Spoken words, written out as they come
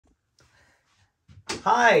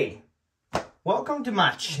Hi, welcome to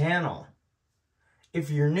my channel. If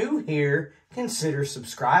you're new here, consider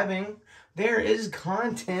subscribing. There is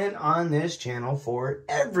content on this channel for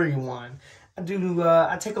everyone.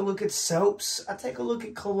 I take a look at soaps. I take a look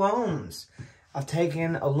at colognes. I've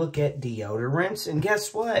taken a look at deodorants, and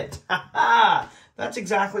guess what? That's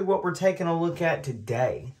exactly what we're taking a look at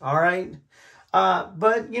today, all right?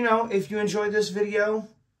 But, you know, if you enjoyed this video,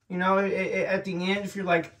 you know, at the end, if you're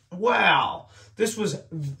like, wow, this was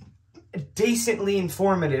decently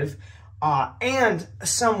informative and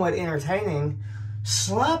somewhat entertaining,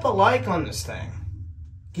 slap a like on this thing.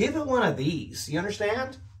 Give it one of these. You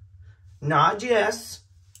understand? Nod yes.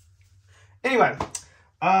 Anyway,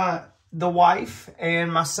 the wife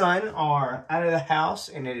and my son are out of the house,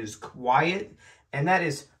 and it is quiet, and that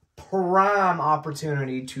is prime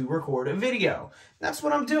opportunity to record a video. That's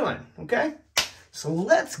what I'm doing, okay? So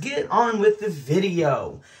let's get on with the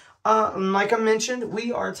video. Like I mentioned,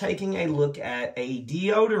 we are taking a look at a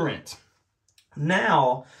deodorant.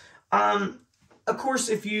 Now, of course,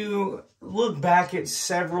 if you look back at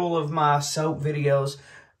several of my soap videos,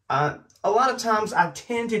 a lot of times I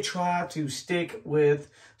tend to try to stick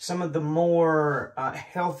with some of the more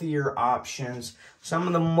healthier options, some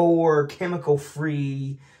of the more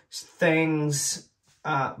chemical-free things,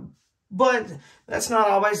 but that's not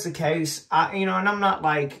always the case. And I'm not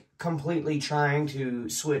like completely trying to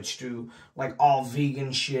switch to like all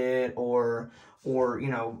vegan shit or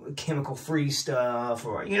chemical-free stuff,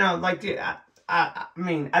 or like I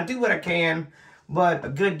mean, I do what I can, but a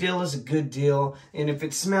good deal is a good deal, and if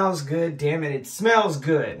it smells good, damn it, it smells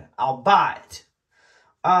good. I'll buy it.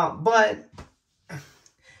 But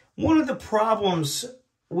one of the problems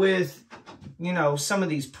with some of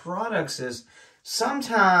these products is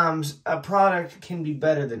sometimes a product can be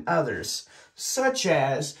better than others, such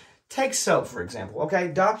as, take soap, for example. Okay,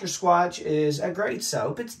 Dr. Squatch is a great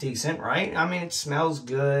soap. It's decent, right? I mean, it smells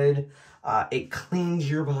good. It cleans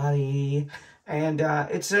your body. And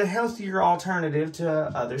it's a healthier alternative to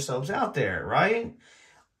other soaps out there, right?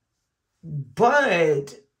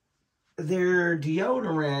 But their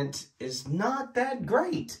deodorant is not that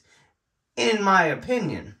great, in my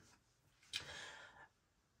opinion.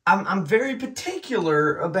 I'm very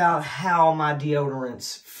particular about how my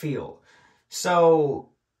deodorants feel. So,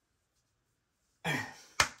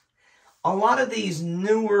 a lot of these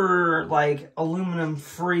newer, like,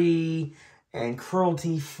 aluminum-free and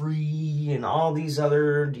cruelty-free and all these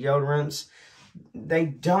other deodorants, they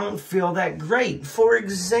don't feel that great. For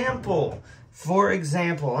example,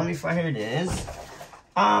 let me find, here it is.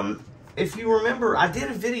 If you remember, I did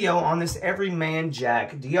a video on this Everyman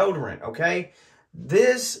Jack deodorant, okay?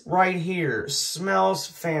 This right here smells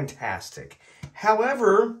fantastic.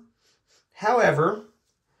 However,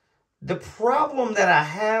 the problem that I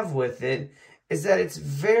have with it is that it's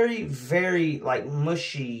very, very, like,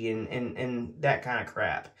 mushy and that kind of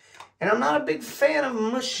crap. And I'm not a big fan of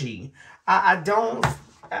mushy. I'm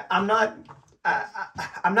not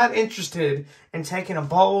interested in taking a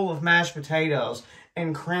bowl of mashed potatoes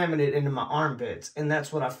and cramming it into my armpits. And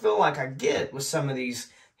that's what I feel like I get with some of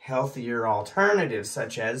these healthier alternatives,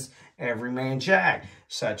 such as Everyman Jack,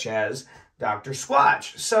 such as Dr.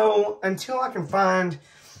 Squatch. So until I can find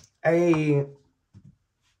a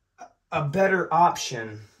better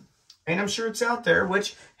option, and I'm sure it's out there,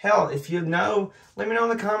 which, hell, if you know, let me know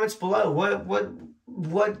in the comments below.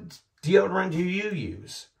 What deodorant do you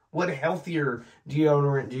use? What healthier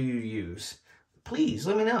deodorant do you use? Please,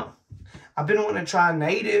 let me know. I've been wanting to try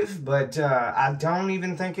Native, but I don't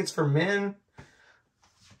even think it's for men.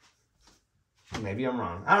 Maybe I'm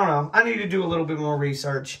wrong. I don't know. I need to do a little bit more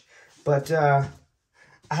research, but I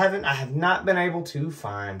have not been able to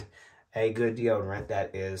find a good deodorant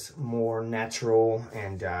that is more natural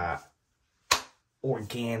and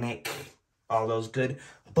organic, all those good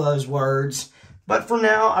buzzwords. But for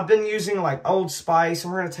now, I've been using like Old Spice,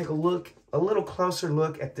 and we're going to take a little closer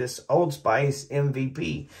look at this Old Spice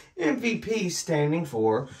MVP. MVP standing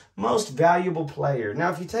for Most Valuable Player. Now,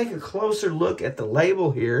 if you take a closer look at the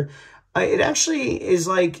label here, it actually is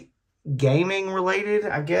like gaming related,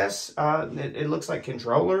 I guess. It looks like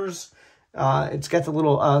controllers. It's got the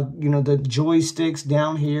little, the joysticks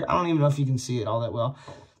down here. I don't even know if you can see it all that well.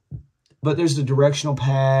 But there's the directional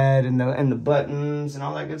pad and the buttons and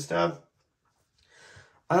all that good stuff.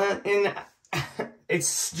 And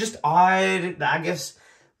it's just odd. I guess,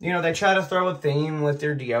 they try to throw a theme with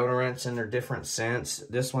their deodorants and their different scents.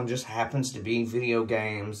 This one just happens to be video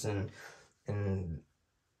games and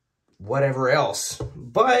whatever else.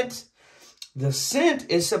 But the scent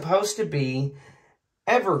is supposed to be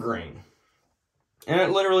evergreen. And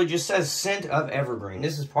it literally just says Scent of Evergreen.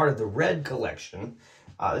 This is part of the Red collection.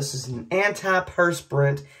 This is an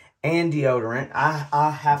antiperspirant and deodorant.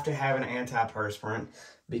 I have to have an antiperspirant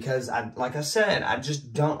because, like I said, I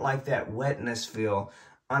just don't like that wetness feel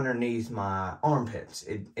underneath my armpits.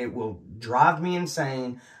 It will drive me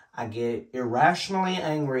insane. I get irrationally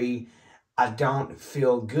angry. I don't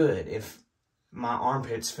feel good if my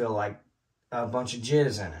armpits feel like a bunch of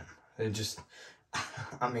jizz in it. It just,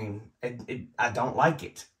 I mean, I don't like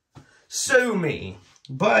it. Sue me.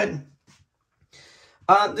 But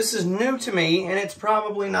this is new to me, and it's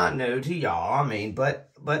probably not new to y'all. I mean,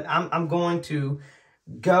 but I'm going to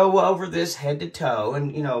go over this head to toe,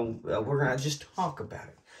 and, you know, we're going to just talk about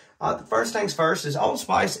it. The first things first is Old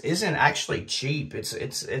Spice isn't actually cheap.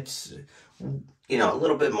 It's you know, a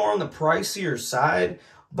little bit more on the pricier side,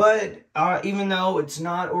 but even though it's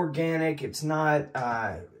not organic, it's not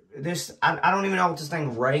I don't even know what this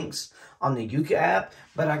thing ranks on the Yuka app,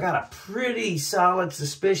 but I got a pretty solid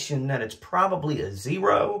suspicion that it's probably a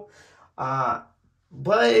 0.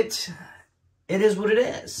 But it is what it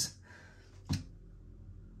is.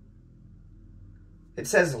 It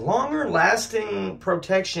says longer lasting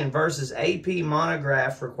protection versus AP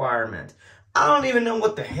monograph requirement. I don't even know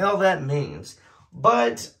what the hell that means,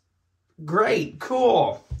 but great,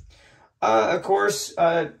 cool. Of course,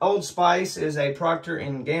 Old Spice is a Procter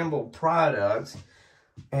 & Gamble product,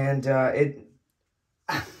 and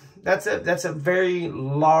that's a very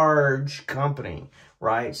large company,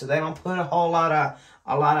 right? So they don't put a lot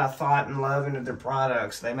of thought and love into their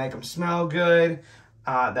products. They make them smell good.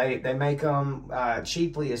 They make them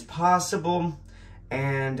cheaply as possible,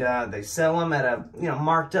 and they sell them at a, you know,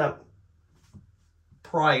 marked up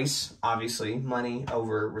price. Obviously, money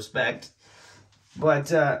over respect. But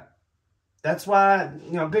that's why,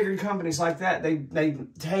 you know, bigger companies like that, they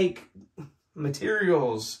take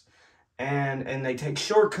materials and they take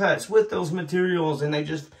shortcuts with those materials, and they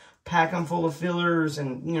just pack them full of fillers,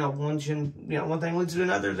 and, you know, one thing leads to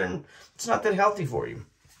another, then it's not that healthy for you.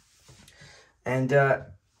 And I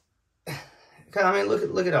mean,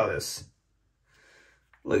 look at all this.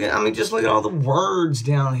 Just look at all the words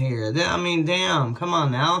down here. I mean, damn, come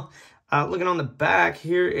on now. Looking on the back,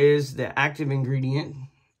 here is the active ingredient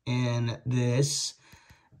in this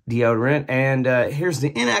deodorant. And here's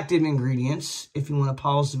the inactive ingredients, if you want to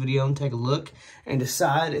pause the video and take a look and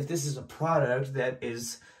decide if this is a product that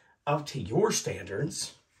is up to your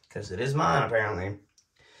standards, because it is mine, apparently.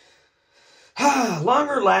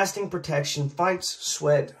 Longer lasting protection, fights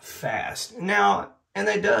sweat fast. Now, and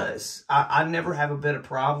it does. I never have a bit of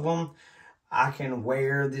problem. I can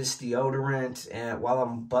wear this deodorant while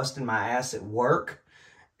I'm busting my ass at work.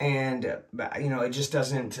 And, you know, it just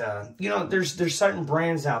doesn't, you know, there's certain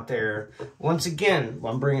brands out there. Once again,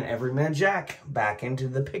 I'm bringing Everyman Jack back into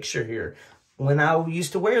the picture here. When I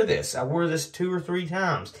used to wear this, I wore this 2 or 3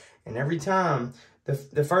 times. And every time,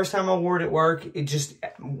 the first time I wore it at work, it just,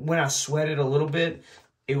 when I sweated a little bit,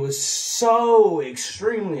 it was so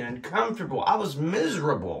extremely uncomfortable. I was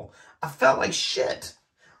miserable. I felt like shit.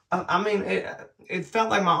 I mean, it felt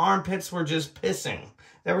like my armpits were just pissing.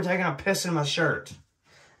 They were taking a piss in my shirt.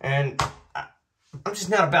 And I'm just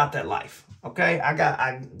not about that life, okay? I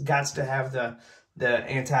got to have the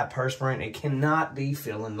antiperspirant. It cannot be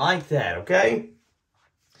feeling like that, okay?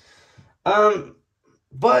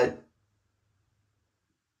 But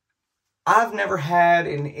I've never had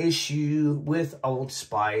an issue with Old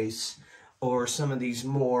Spice or some of these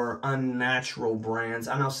more unnatural brands.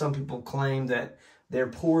 I know some people claim that their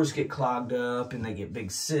pores get clogged up and they get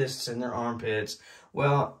big cysts in their armpits.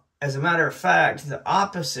 Well, as a matter of fact, the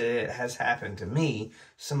opposite has happened to me.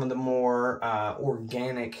 Some of the more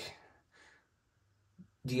organic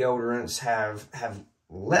deodorants have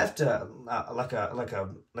left like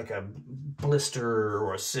a blister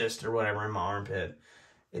or a cyst or whatever in my armpit,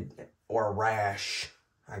 or a rash,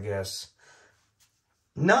 I guess.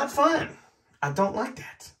 Not fun. I don't like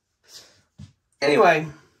that. Anyway,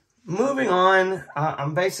 moving on.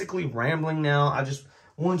 I'm basically rambling now. I just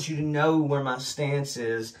want you to know where my stance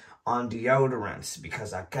is on deodorants,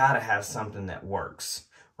 because I gotta have something that works,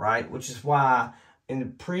 right? Which is why in the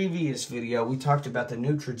previous video we talked about the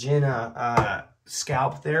Neutrogena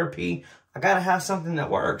scalp therapy. I gotta have something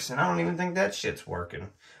that works, and I don't even think that shit's working.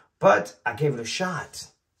 But I gave it a shot.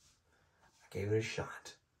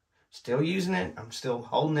 Still using it. I'm still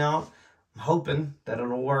holding out. I'm hoping that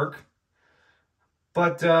it'll work.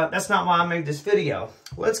 But that's not why I made this video.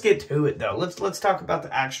 Let's get to it, though. Let's talk about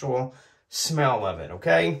the actual smell of it,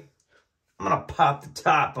 okay? I'm going to pop the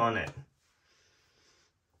top on it.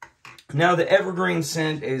 Now, the Evergreen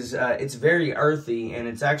scent is, it's very earthy, and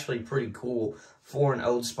it's actually pretty cool for an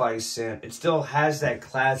Old Spice scent. It still has that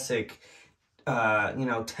classic, you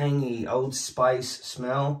know, tangy Old Spice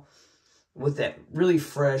smell with that really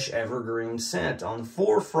fresh evergreen scent on the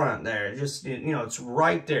forefront there. Just, you know, it's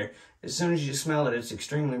right there. As soon as you smell it, it's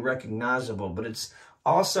extremely recognizable, but it's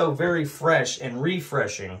also very fresh and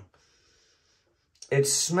refreshing. It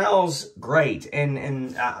smells great,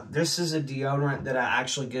 and this is a deodorant that I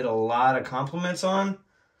actually get a lot of compliments on.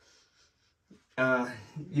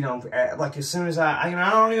 You know, like as soon as I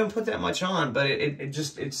don't even put that much on, but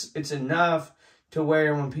it's enough to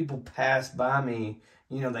where when people pass by me,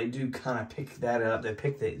 you know, they do kind of pick that up. They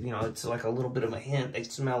pick the, you know, it's like a little bit of a hint. They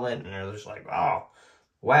smell it and they're just like, oh,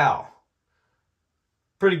 wow,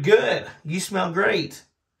 pretty good. You smell great.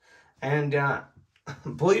 And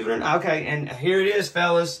believe it or not, okay, and here it is,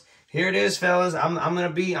 fellas. Here it is, fellas. I'm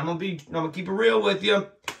gonna keep it real with you.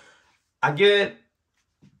 I get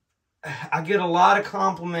a lot of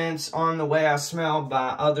compliments on the way I smell by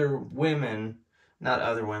other women. Not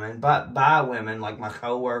other women, but by women, like my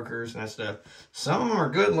coworkers and that stuff. Some of them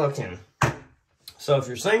are good looking. So if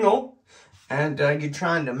you're single and you're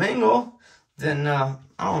trying to mingle, then, I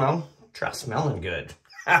don't know, try smelling good.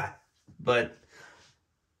 But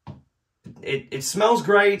it smells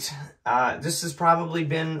great. This has probably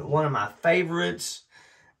been one of my favorites,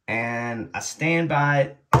 and I stand by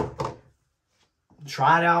it.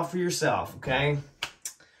 Try it out for yourself, okay?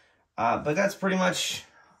 But that's pretty much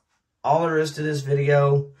all there is to this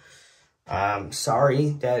video. Sorry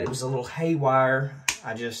that it was a little haywire.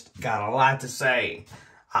 I just got a lot to say.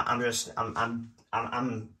 I'm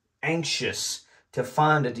anxious to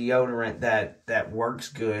find a deodorant that works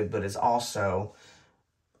good, but is also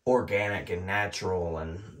organic and natural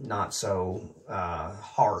and not so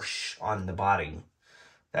harsh on the body.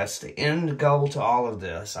 That's the end goal to all of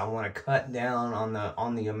this. I want to cut down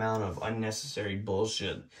on the amount of unnecessary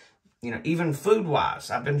bullshit. You know, even food-wise,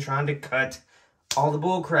 I've been trying to cut all the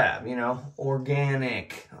bull crap, you know,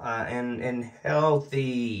 organic and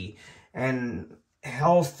healthy and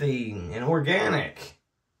organic.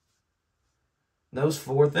 Those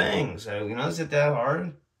 4 things. So, you know, is it that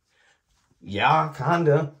hard? Yeah,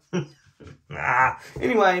 kinda.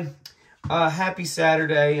 Anyway, happy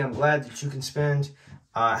Saturday. I'm glad that you can spend,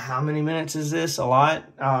 how many minutes is this? A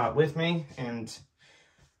lot, with me. And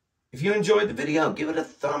if you enjoyed the video, give it a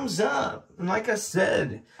thumbs up. And like I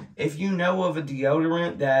said, if you know of a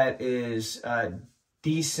deodorant that is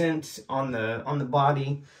decent on the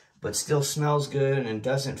body, but still smells good and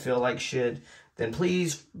doesn't feel like shit, then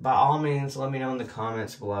please, by all means, let me know in the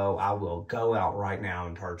comments below. I will go out right now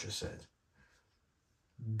and purchase it.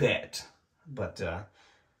 Bet. But,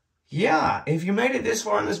 yeah, if you made it this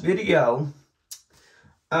far in this video,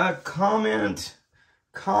 comment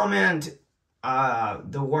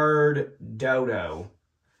the word dodo,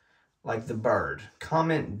 like the bird.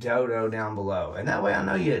 Comment dodo down below. And that way I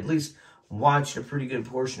know you at least watched a pretty good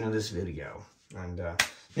portion of this video. And,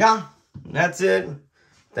 yeah, that's it.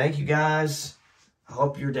 Thank you, guys. I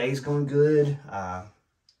hope your day's going good.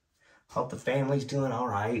 Hope the family's doing all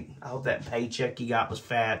right. I hope that paycheck you got was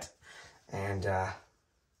fat. And, I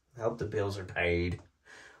hope the bills are paid.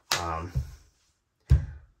 I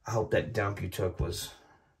hope that dump you took was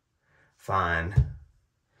fine.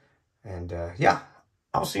 And, yeah,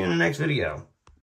 I'll see you in the next video.